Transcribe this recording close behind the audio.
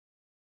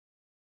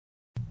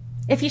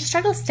If you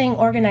struggle staying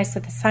organized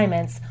with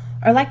assignments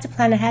or like to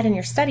plan ahead in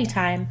your study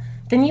time,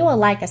 then you will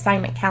like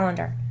Assignment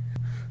Calendar.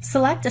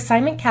 Select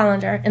Assignment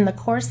Calendar in the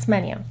course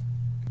menu,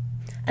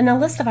 and a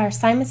list of our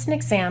assignments and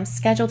exams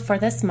scheduled for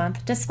this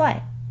month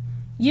display.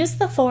 Use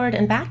the forward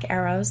and back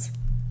arrows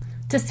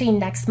to see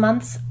next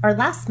month's or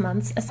last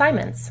month's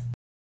assignments.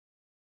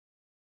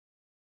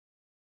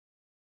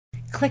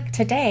 Click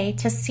Today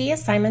to see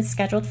assignments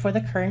scheduled for the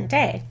current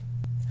day.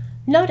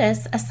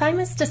 Notice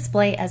assignments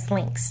display as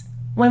links.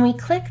 When we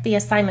click the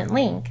assignment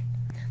link,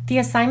 the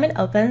assignment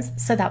opens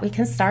so that we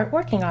can start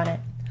working on it.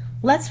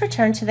 Let's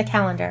return to the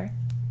calendar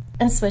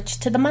and switch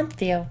to the month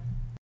view.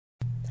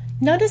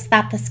 Notice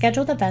that the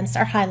scheduled events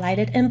are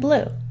highlighted in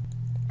blue,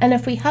 and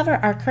if we hover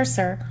our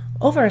cursor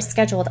over a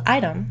scheduled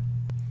item,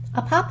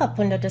 a pop-up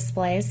window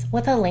displays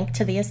with a link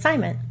to the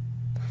assignment.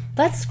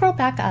 Let's scroll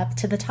back up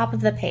to the top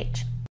of the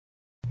page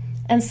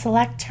and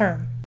select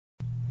Term.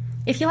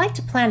 If you like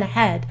to plan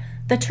ahead,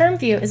 the Term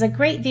view is a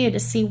great view to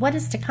see what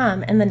is to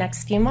come in the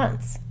next few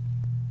months.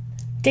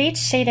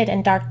 Dates shaded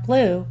in dark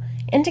blue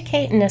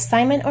indicate an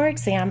assignment or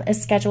exam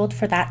is scheduled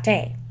for that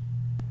day.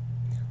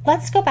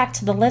 Let's go back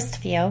to the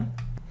list view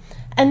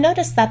and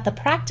notice that the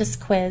practice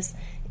quiz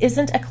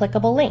isn't a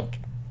clickable link.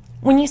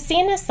 When you see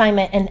an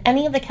assignment in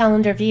any of the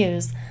calendar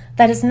views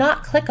that is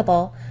not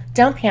clickable,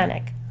 don't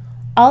panic.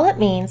 All it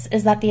means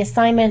is that the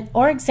assignment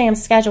or exam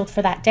scheduled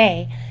for that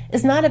day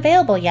is not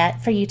available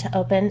yet for you to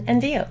open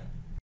and view.